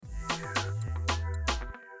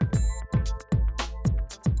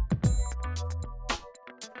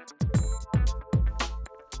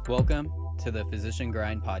Welcome to the Physician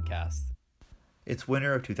Grind podcast. It's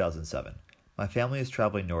winter of 2007. My family is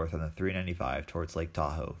traveling north on the 395 towards Lake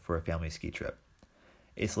Tahoe for a family ski trip.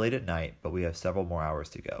 It's late at night, but we have several more hours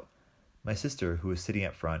to go. My sister, who is sitting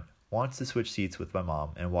up front, wants to switch seats with my mom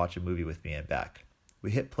and watch a movie with me and back.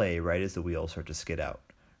 We hit play right as the wheels start to skid out.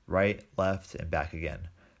 Right, left, and back again.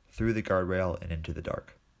 Through the guardrail and into the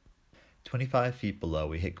dark. 25 feet below,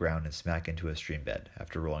 we hit ground and smack into a stream bed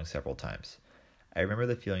after rolling several times. I remember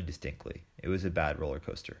the feeling distinctly. It was a bad roller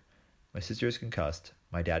coaster. My sister is concussed,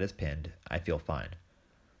 my dad is pinned, I feel fine.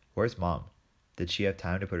 Where's Mom? Did she have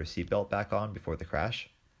time to put her seatbelt back on before the crash?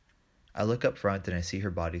 I look up front and I see her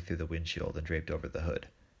body through the windshield and draped over the hood.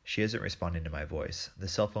 She isn't responding to my voice. The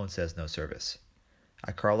cell phone says no service.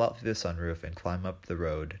 I crawl out through the sunroof and climb up the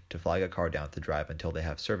road to flag a car down to drive until they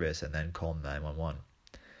have service and then call 911.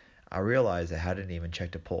 I realize I hadn't even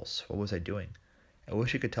checked a pulse. What was I doing? I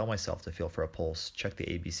wish I could tell myself to feel for a pulse, check the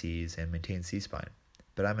ABCs, and maintain C-spine.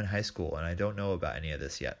 But I'm in high school and I don't know about any of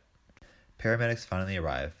this yet. Paramedics finally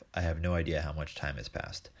arrive. I have no idea how much time has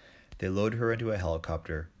passed. They load her into a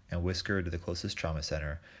helicopter and whisk her to the closest trauma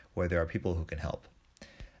center where there are people who can help.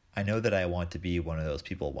 I know that I want to be one of those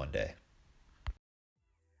people one day.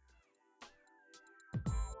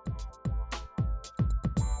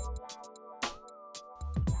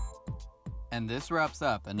 And this wraps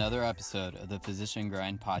up another episode of the Physician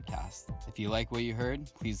Grind podcast. If you like what you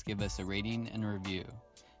heard, please give us a rating and review.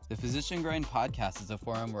 The Physician Grind podcast is a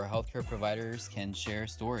forum where healthcare providers can share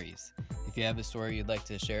stories. If you have a story you'd like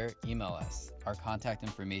to share, email us. Our contact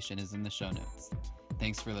information is in the show notes.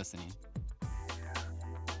 Thanks for listening.